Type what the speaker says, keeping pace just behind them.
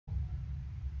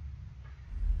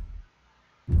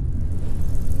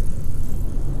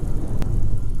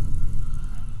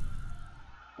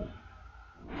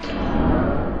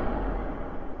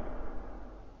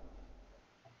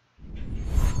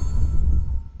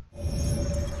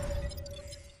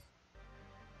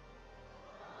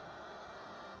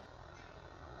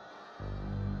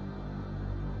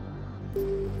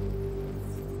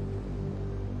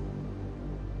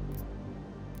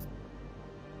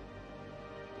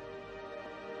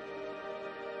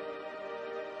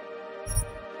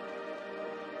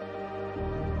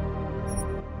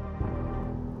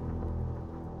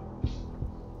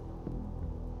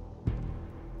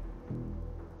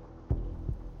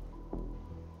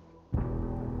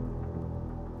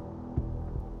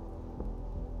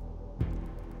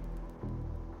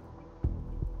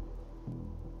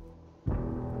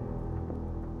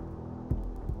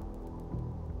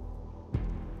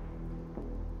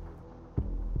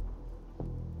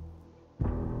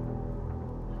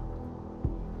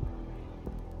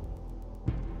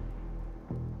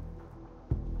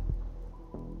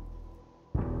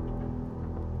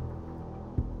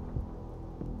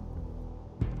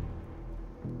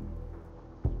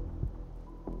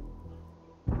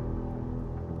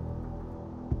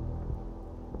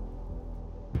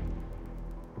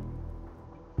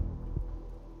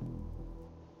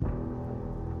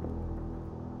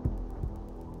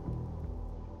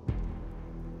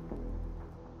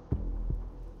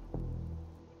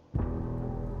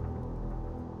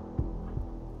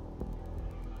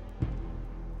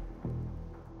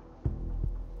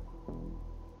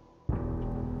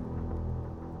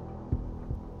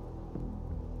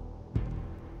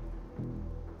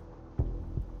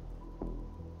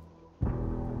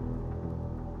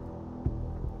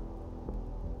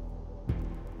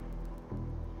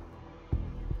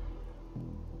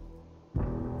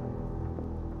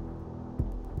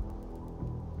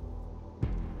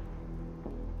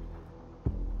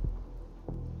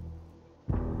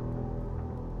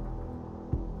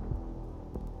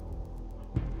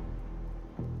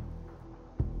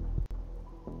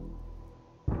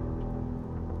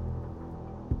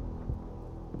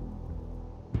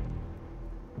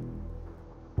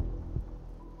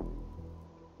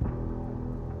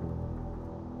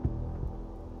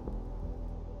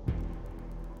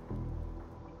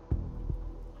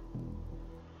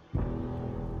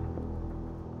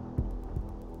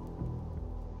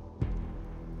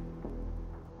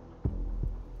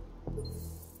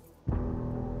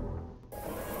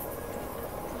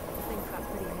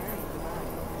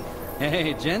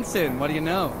Hey, Jensen, what do you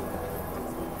know?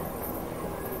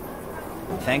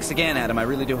 Thanks again, Adam. I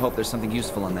really do hope there's something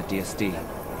useful on that DSD.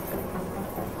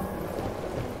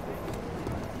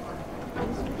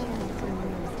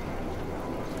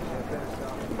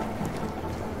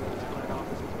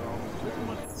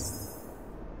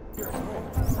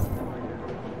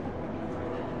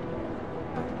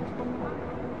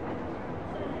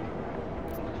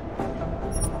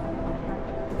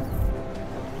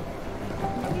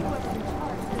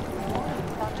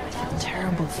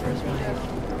 Terrible for his wife.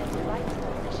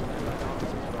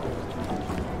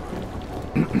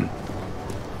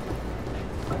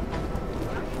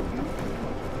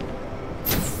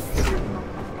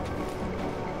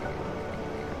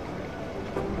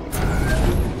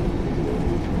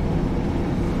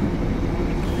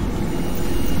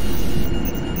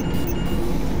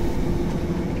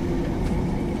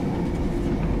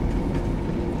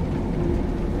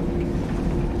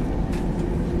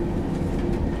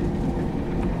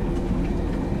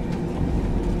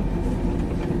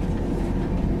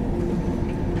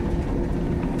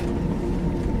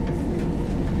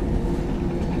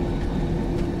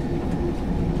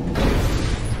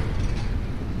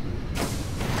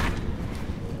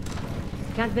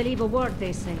 Can't believe a word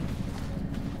they say. You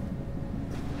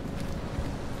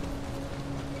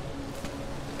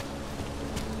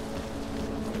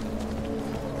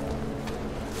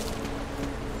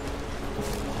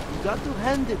got to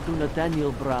hand it to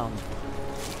Nathaniel Brown.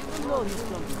 Known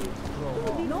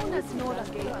as Nora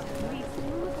Gate, leaves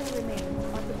movable remains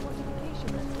of the fortification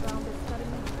that surrounded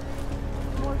Saramina.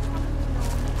 More commonly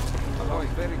known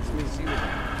as... very expensive.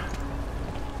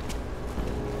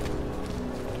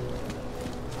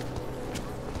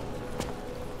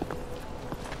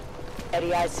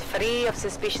 Area is free of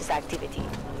suspicious activity.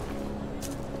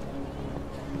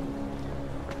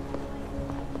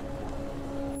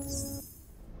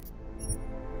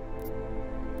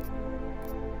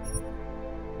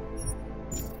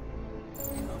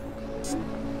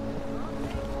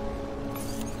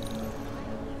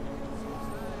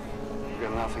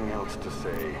 Got nothing else to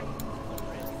say.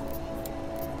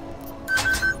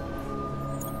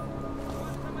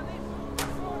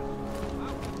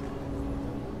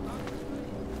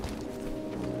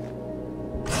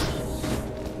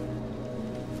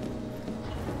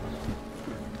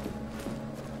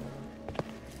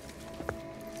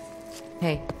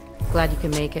 Hey, glad you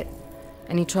can make it.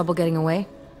 Any trouble getting away?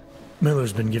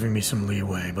 Miller's been giving me some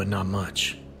leeway, but not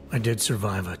much. I did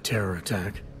survive a terror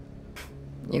attack.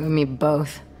 You and me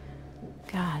both.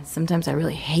 God, sometimes I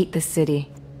really hate this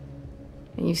city.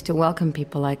 It used to welcome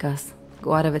people like us,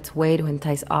 go out of its way to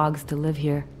entice Augs to live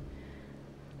here.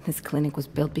 This clinic was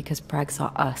built because Prague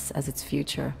saw us as its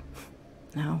future.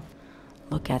 Now,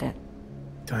 look at it.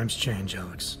 Times change,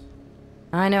 Alex.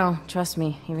 I know, trust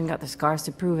me, even got the scars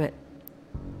to prove it.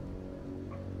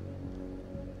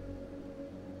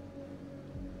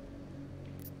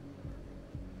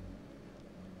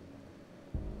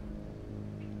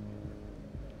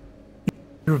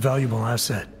 You're a valuable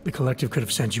asset. The Collective could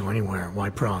have sent you anywhere. Why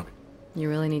Prague? You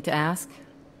really need to ask?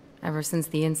 Ever since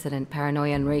the incident,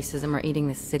 paranoia and racism are eating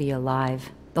this city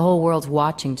alive. The whole world's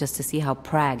watching just to see how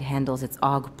Prague handles its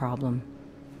Aug problem.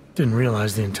 Didn't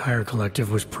realize the entire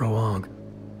Collective was pro-Aug.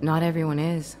 Not everyone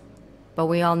is. But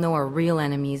we all know our real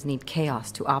enemies need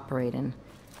chaos to operate in.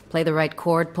 Play the right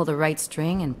chord, pull the right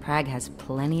string, and Prague has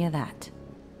plenty of that.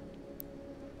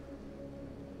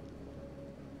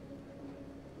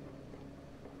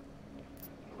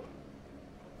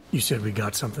 You said we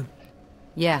got something?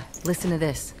 Yeah, listen to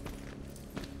this.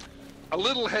 A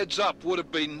little heads up would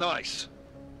have been nice.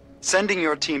 Sending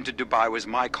your team to Dubai was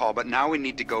my call, but now we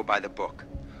need to go by the book.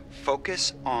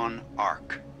 Focus on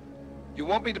Ark. You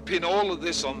want me to pin all of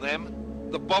this on them?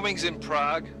 The bombings in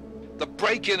Prague, the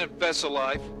break-in at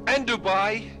Vesalife, and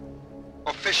Dubai?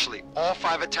 Officially, all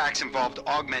 5 attacks involved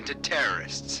augmented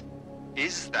terrorists.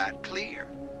 Is that clear?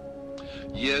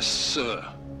 Yes, sir.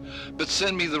 But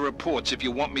send me the reports if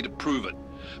you want me to prove it,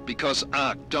 because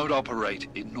Ark don't operate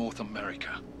in North America.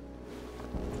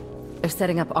 They're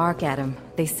setting up Ark, Adam.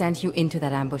 They sent you into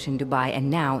that ambush in Dubai, and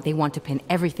now they want to pin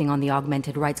everything on the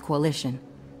Augmented Rights Coalition.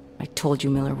 I told you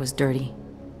Miller was dirty.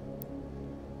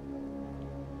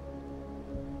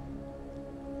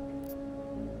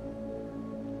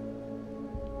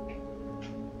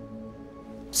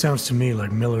 Sounds to me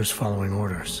like Miller's following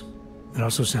orders. It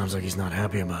also sounds like he's not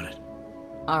happy about it.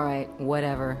 Alright,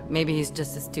 whatever. Maybe he's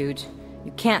just a stooge.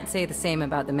 You can't say the same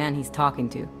about the man he's talking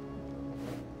to.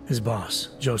 His boss,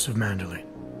 Joseph Manderley.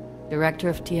 Director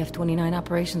of TF-29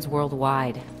 operations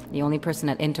worldwide. The only person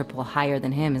at Interpol higher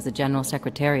than him is the General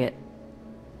Secretariat.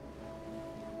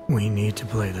 We need to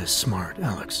play this smart,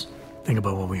 Alex. Think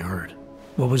about what we heard.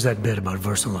 What was that bit about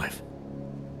VersaLife?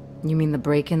 You mean the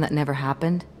break-in that never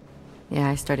happened? Yeah,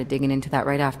 I started digging into that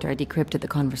right after I decrypted the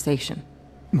conversation.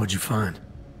 What'd you find?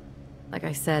 Like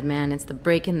I said, man, it's the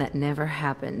break-in that never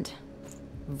happened.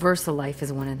 VersaLife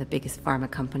is one of the biggest pharma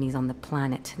companies on the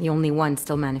planet. The only one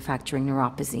still manufacturing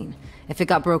neuropozyne. If it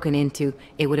got broken into,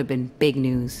 it would have been big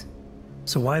news.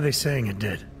 So why are they saying it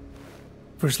did?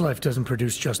 VersaLife doesn't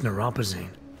produce just neuropozyne.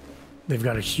 They've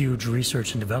got a huge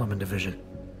research and development division.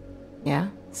 Yeah?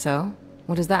 So?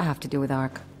 What does that have to do with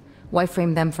ARC? Why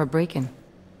frame them for break-in?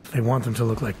 They want them to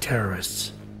look like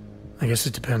terrorists. I guess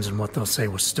it depends on what they'll say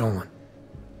was stolen.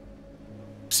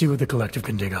 See what the Collective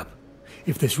can dig up.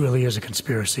 If this really is a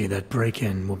conspiracy, that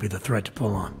break-in will be the thread to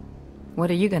pull on. What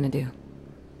are you gonna do?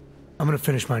 I'm gonna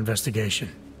finish my investigation.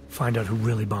 Find out who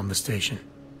really bombed the station.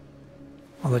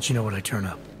 I'll let you know when I turn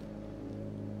up.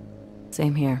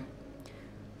 Same here.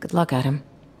 Good luck, Adam.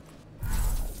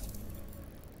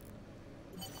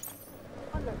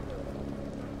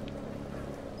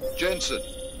 Jensen,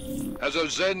 has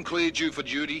Ozen cleared you for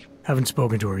duty? Haven't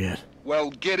spoken to her yet. Well,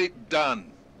 get it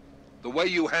done. The way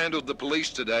you handled the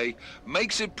police today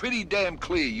makes it pretty damn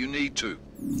clear you need to.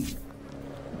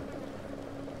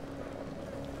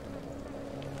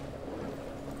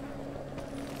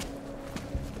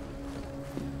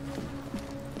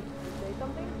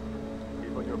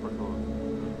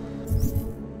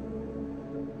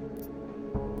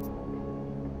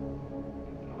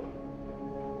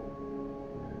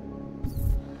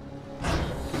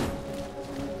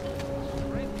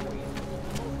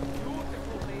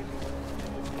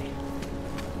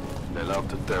 They love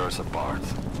to tear us apart.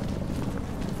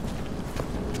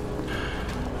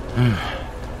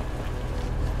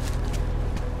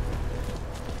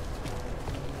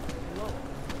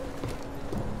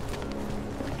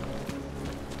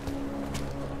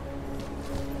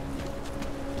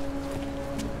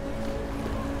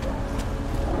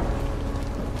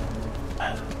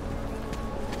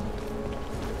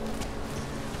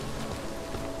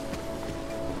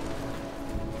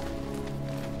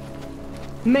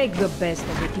 Make the best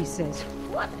of it, he says.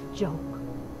 What a joke.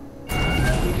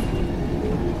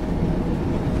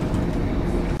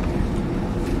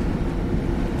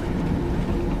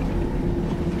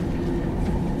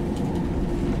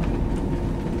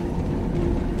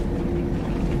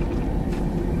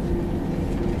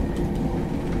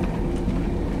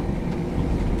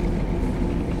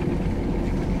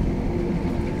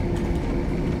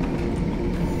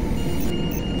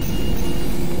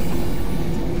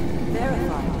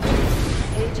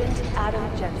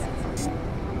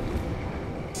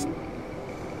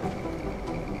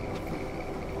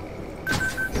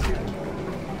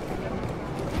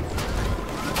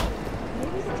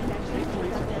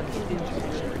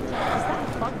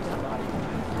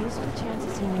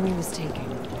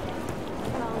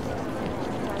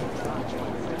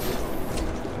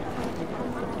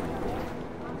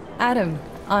 Adam,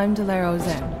 I'm Delaro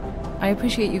Zen. I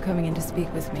appreciate you coming in to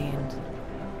speak with me, and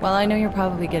well, I know you're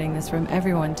probably getting this from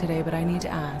everyone today, but I need to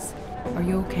ask, are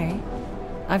you okay?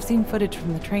 I've seen footage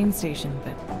from the train station,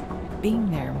 but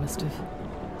being there must have...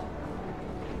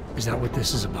 Is that what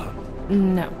this is about?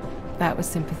 No, that was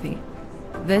sympathy.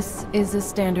 This is a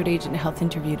standard agent health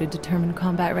interview to determine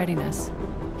combat readiness.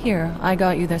 Here, I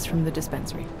got you this from the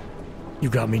dispensary. You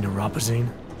got me neuropozyne?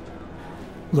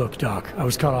 Look, Doc, I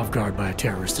was caught off guard by a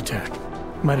terrorist attack.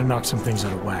 Might have knocked some things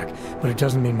out of whack, but it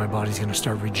doesn't mean my body's gonna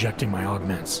start rejecting my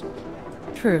augments.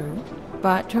 True,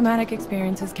 but traumatic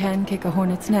experiences can kick a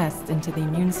hornet's nest into the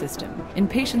immune system in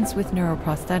patients with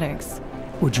neuroprosthetics.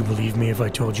 Would you believe me if I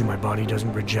told you my body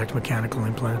doesn't reject mechanical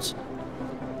implants?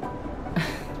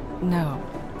 No.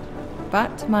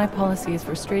 But my policy is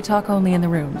for straight talk only in the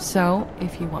room, so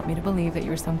if you want me to believe that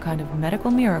you're some kind of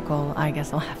medical miracle, I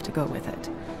guess I'll have to go with it.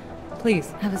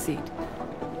 Please, have a seat.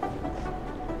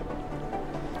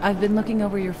 I've been looking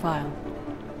over your file.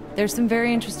 There's some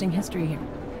very interesting history here.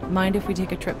 Mind if we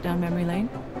take a trip down memory lane?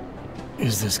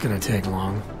 Is this gonna take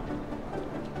long?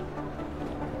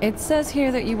 It says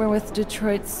here that you were with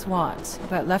Detroit SWAT,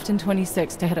 but left in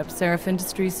 26 to head up Seraph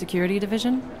Industries' security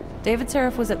division. David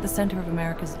Seraph was at the center of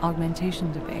America's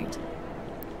augmentation debate.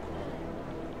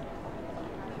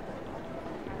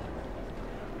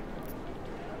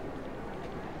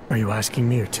 Are you asking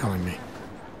me or telling me?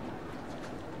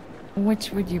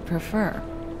 Which would you prefer?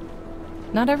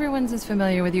 Not everyone's as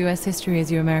familiar with US history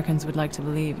as you Americans would like to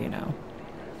believe, you know.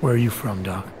 Where are you from,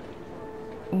 Doc?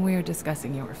 We're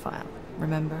discussing your file,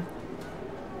 remember?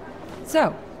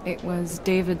 So, it was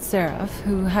David Seraph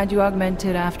who had you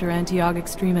augmented after anti-aug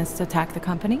extremists attacked the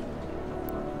company?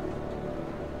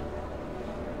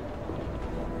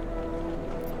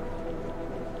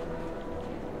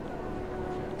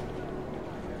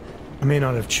 I may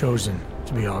not have chosen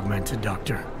to be augmented,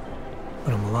 Doctor,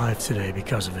 but I'm alive today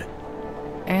because of it.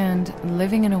 And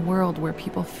living in a world where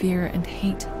people fear and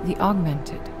hate the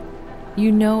augmented.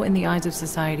 You know, in the eyes of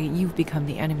society, you've become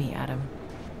the enemy, Adam.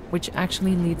 Which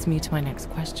actually leads me to my next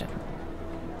question.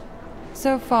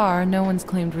 So far, no one's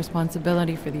claimed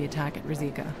responsibility for the attack at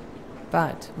Rizika.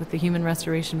 But with the human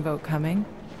restoration vote coming,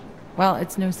 well,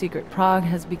 it's no secret Prague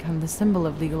has become the symbol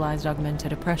of legalized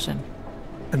augmented oppression.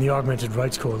 And the Augmented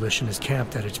Rights Coalition is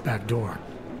camped at its back door,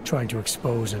 trying to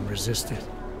expose and resist it.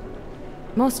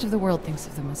 Most of the world thinks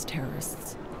of them as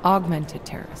terrorists. Augmented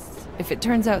terrorists. If it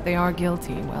turns out they are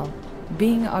guilty, well,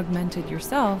 being augmented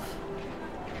yourself...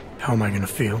 How am I gonna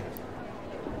feel?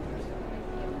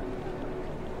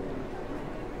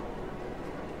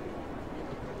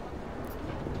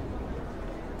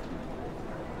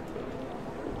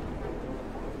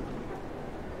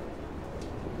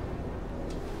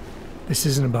 This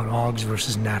isn't about Augs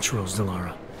versus Naturals,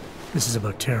 Delara. This is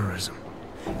about terrorism.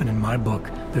 And in my book,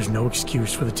 there's no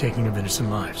excuse for the taking of innocent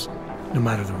lives, no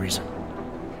matter the reason.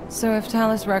 So if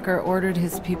Talus Rucker ordered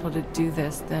his people to do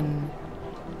this, then...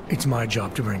 It's my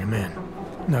job to bring him in,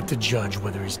 not to judge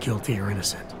whether he's guilty or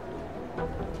innocent.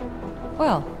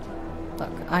 Well,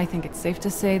 look, I think it's safe to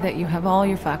say that you have all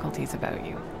your faculties about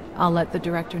you. I'll let the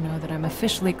director know that I'm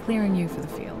officially clearing you for the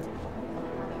field.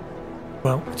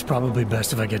 Well, it's probably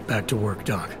best if I get back to work,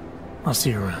 Doc. I'll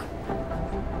see you around.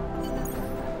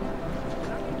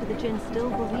 Do the Gen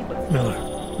still believe us?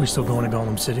 Miller, we still going to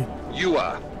Golem City? You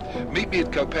are. Meet me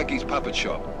at Kopecki's puppet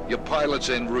shop. Your pilot's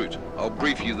en route. I'll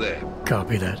brief you there.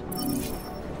 Copy that.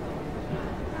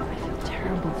 I feel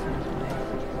terrible for his wife.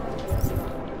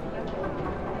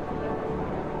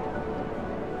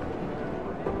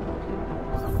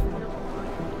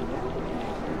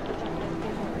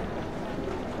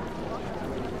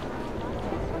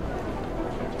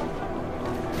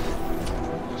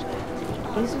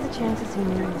 These are the chances he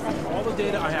marries. All the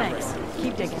data I have. Thanks.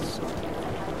 Keep digging. They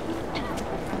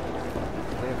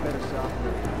have better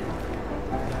software.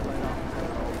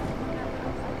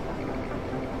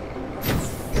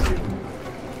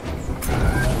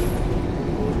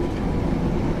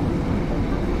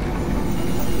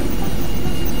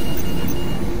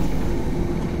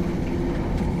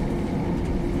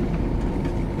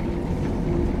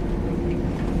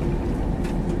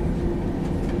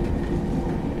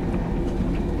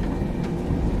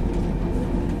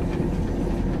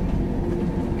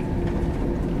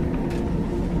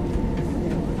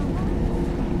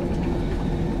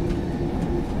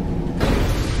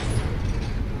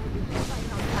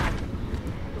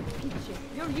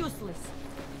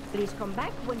 Please come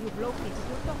back when you've located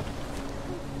your doctor.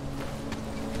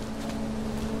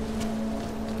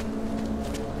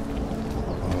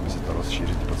 Mohlo by se to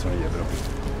rozšířit po celé Evropě.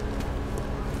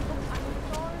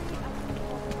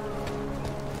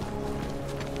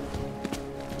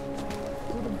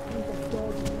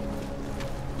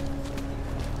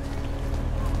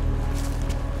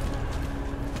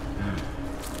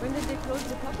 When did they close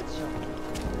the puppet shop?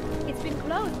 It's been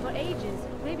closed for ages,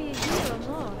 maybe a year or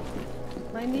more.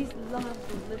 My niece loves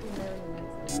those little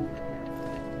marionettes.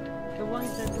 The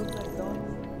ones that look like dogs.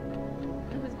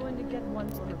 I was going to get one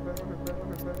for her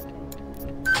birthday.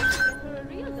 Get her a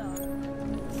real dog.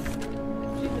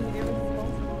 She's an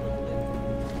irresponsible little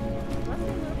lizard. Must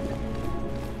be lovely.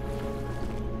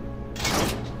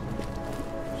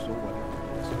 So what?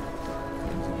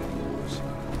 Things are getting worse.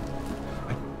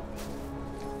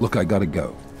 Look, I gotta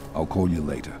go. I'll call you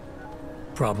later.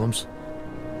 Problems?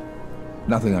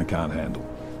 Nothing I can't handle.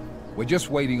 We're just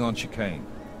waiting on chicane.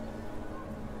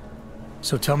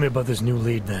 So tell me about this new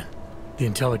lead then. The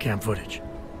Intellicam footage.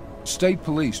 State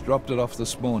police dropped it off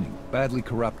this morning, badly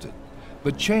corrupted.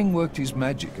 But Cheng worked his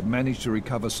magic and managed to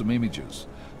recover some images.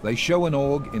 They show an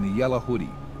org in a yellow hoodie,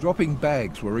 dropping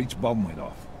bags where each bomb went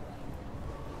off.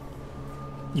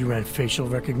 You ran facial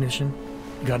recognition?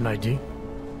 You got an ID?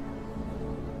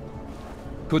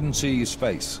 Couldn't see his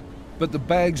face. But the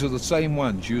bags are the same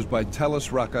ones used by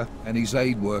Talus Rucker and his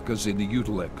aid workers in the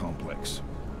Utilet complex.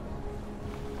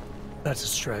 That's a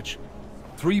stretch.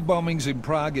 3 bombings in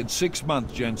Prague in 6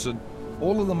 months, Jensen.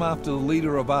 All of them after the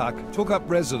leader of ARC took up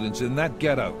residence in that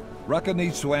ghetto. Rucker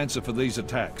needs to answer for these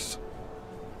attacks.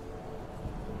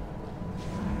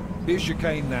 Here's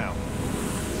chicane now.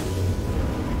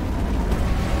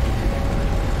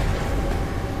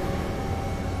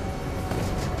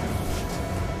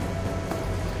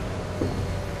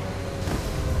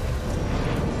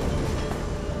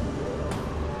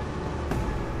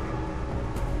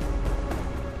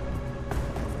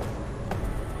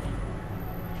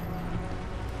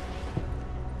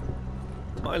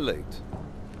 Am I late?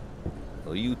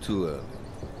 Are you too early?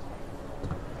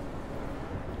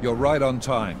 You're right on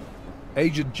time.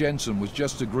 Agent Jensen was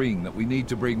just agreeing that we need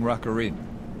to bring Rucker in.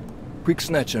 Quick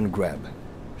snatch and grab.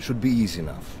 Should be easy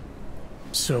enough.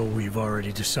 So we've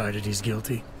already decided he's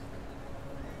guilty?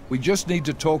 We just need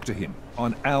to talk to him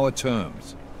on our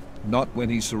terms, not when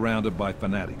he's surrounded by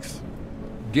fanatics.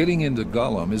 Getting into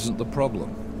Gollum isn't the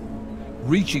problem.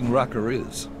 Reaching Rucker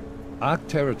is. Ark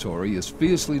territory is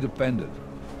fiercely defended.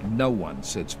 No one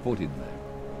sets foot in there.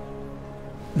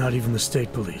 Not even the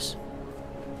state police?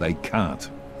 They can't.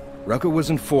 Rucker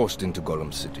wasn't forced into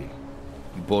Gollum City.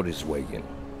 He bought his way in.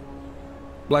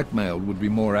 Blackmailed would be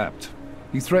more apt.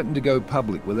 He threatened to go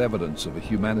public with evidence of a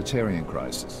humanitarian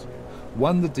crisis.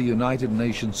 One that the United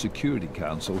Nations Security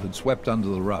Council had swept under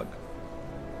the rug.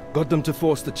 Got them to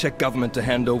force the Czech government to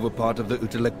hand over part of the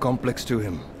Utelek complex to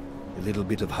him. A little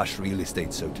bit of hush real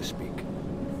estate, so to speak.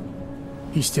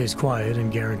 He stays quiet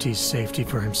and guarantees safety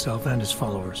for himself and his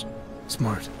followers.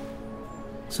 Smart.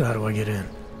 So how do I get in?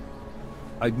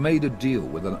 I'd made a deal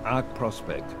with an Ark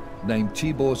prospect named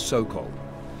Tibor Sokol.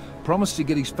 Promised to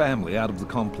get his family out of the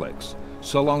complex,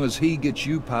 so long as he gets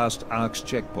you past Ark's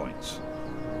checkpoints.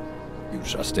 You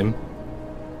trust him?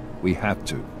 We have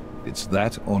to. It's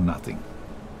that or nothing.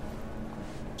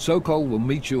 Sokol will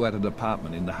meet you at an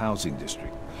apartment in the housing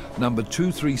district. Number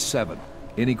 237.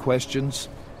 Any questions?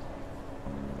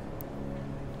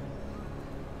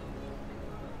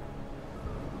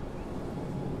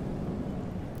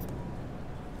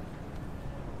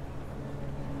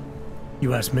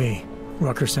 You ask me,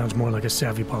 Rucker sounds more like a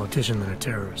savvy politician than a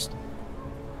terrorist.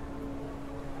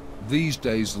 These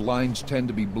days, the lines tend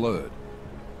to be blurred.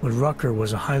 But Rucker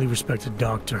was a highly respected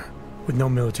doctor, with no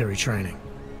military training.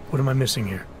 What am I missing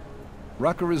here?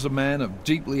 Rucker is a man of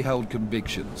deeply held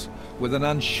convictions, with an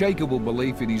unshakable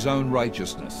belief in his own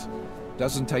righteousness.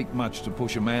 Doesn't take much to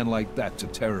push a man like that to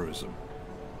terrorism.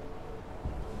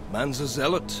 Man's a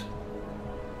zealot.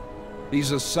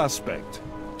 He's a suspect.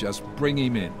 Just bring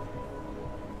him in.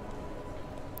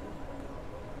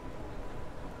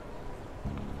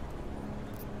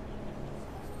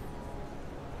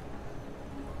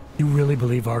 You really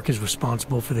believe Ark is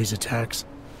responsible for these attacks?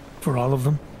 For all of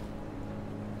them?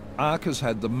 Ark has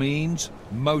had the means,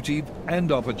 motive,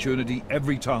 and opportunity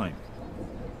every time.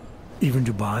 Even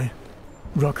Dubai?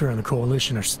 Rucker and the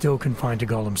Coalition are still confined to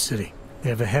Gollum City. They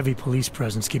have a heavy police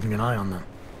presence keeping an eye on them.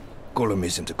 Gollum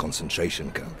isn't a concentration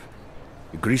camp.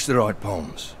 You grease the right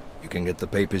palms, you can get the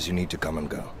papers you need to come and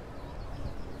go.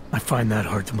 I find that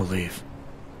hard to believe.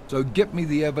 So get me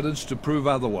the evidence to prove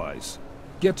otherwise.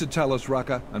 Get to tell us,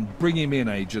 Rucker, and bring him in,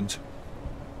 Agent.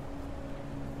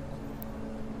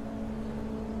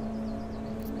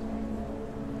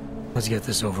 Let's get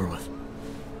this over with.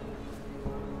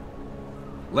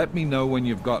 Let me know when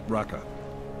you've got Rucker.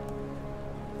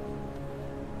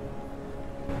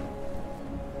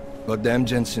 Goddamn,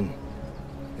 Jensen.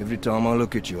 Every time I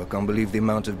look at you, I can't believe the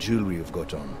amount of jewelry you've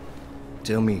got on.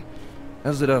 Tell me,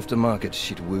 how's that aftermarket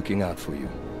shit working out for you?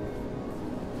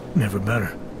 Never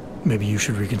better. Maybe you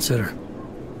should reconsider.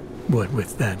 What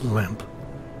with that limp?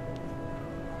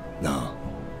 No.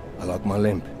 I like my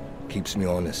limp. Keeps me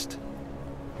honest.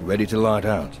 You ready to light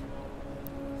out?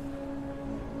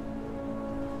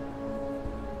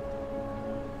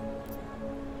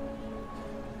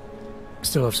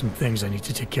 Still have some things I need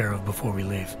to take care of before we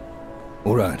leave.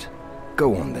 All right.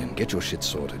 Go on then. Get your shit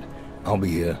sorted. I'll be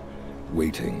here,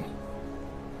 waiting.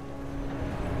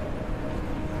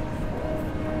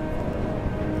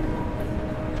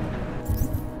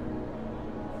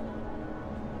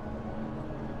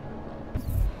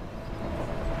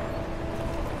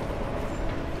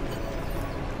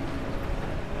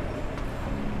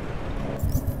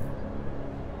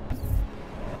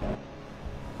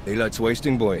 Daylight's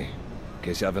wasting, boy. In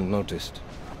case you haven't noticed.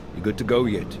 You good to go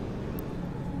yet?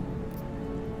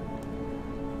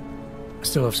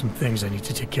 Still have some things I need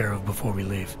to take care of before we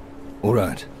leave. All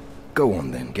right. Go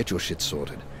on then. Get your shit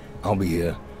sorted. I'll be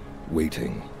here,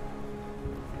 waiting.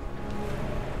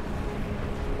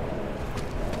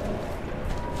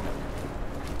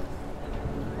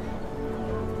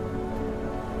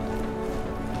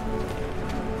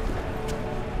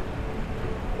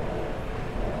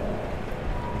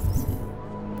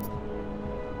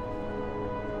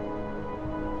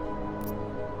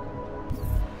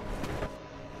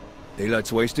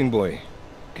 Daylight's wasting, boy. In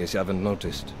case you haven't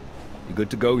noticed. You good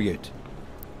to go yet?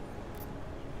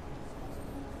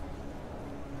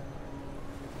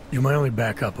 You're my only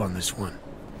backup on this one.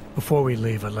 Before we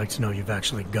leave, I'd like to know you've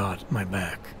actually got my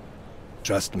back.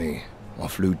 Trust me. I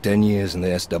flew 10 years in the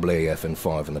SAAF and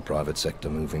 5 in the private sector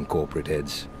moving corporate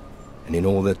heads. And in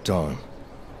all that time,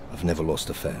 I've never lost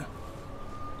a fare.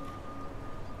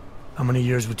 How many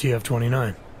years with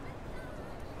TF-29?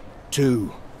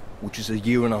 2, which is a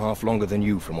year and a half longer than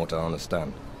you, from what I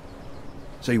understand.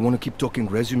 So you want to keep talking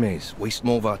resumes, waste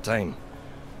more of our time?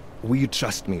 Or will you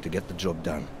trust me to get the job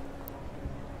done?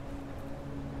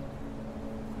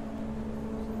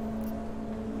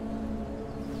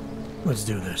 Let's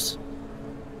do this.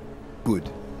 Good.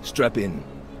 Strap in.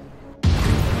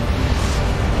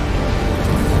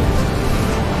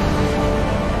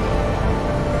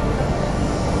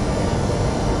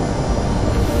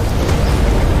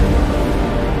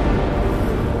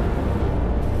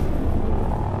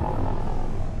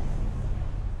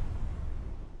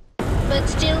 But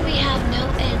still we have no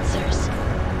answers.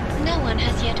 No one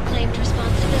has yet claimed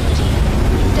responsibility.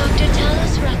 Dr.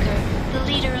 Talos Rucker, the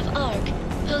leader of ARC,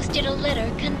 posted a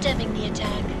letter condemning the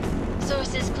attack.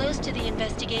 Sources close to the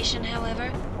investigation,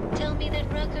 however, tell me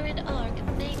that Rucker and ARC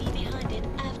may be behind it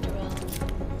after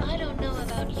all. I don't know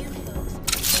about you folks,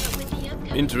 but with the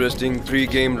upcoming... Interesting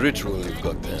pre-game ritual you've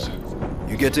got there.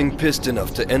 You getting pissed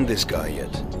enough to end this guy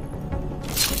yet?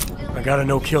 I got a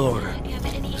no-kill order.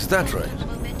 Is that right?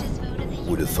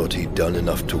 Would have thought he'd done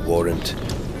enough to warrant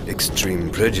extreme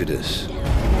prejudice.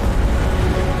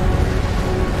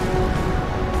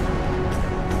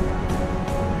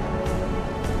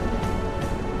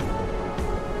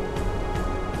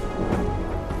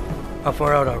 How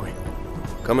far out are we?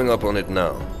 Coming up on it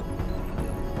now.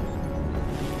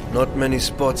 Not many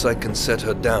spots I can set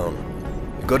her down.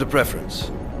 You got a preference?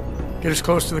 Get as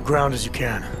close to the ground as you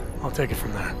can. I'll take it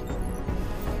from there.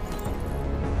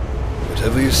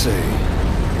 Whatever you say,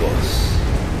 boss.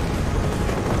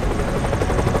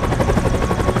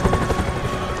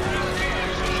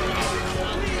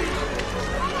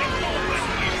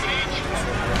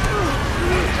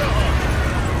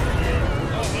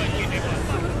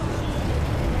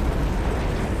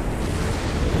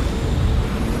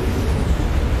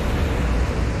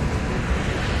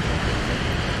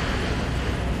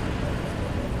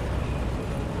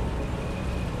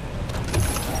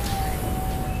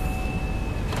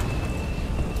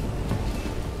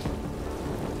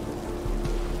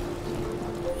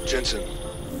 Jensen,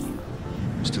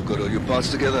 still got all your parts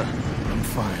together? I'm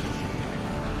fine.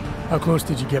 How close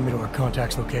did you get me to our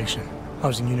contact's location?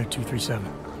 Housing Unit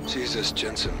 237. Jesus,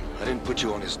 Jensen, I didn't put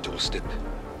you on his doorstep.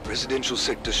 Residential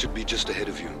sector should be just ahead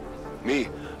of you. Me,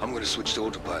 I'm gonna switch to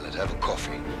autopilot, have a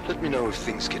coffee. Let me know if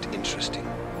things get interesting.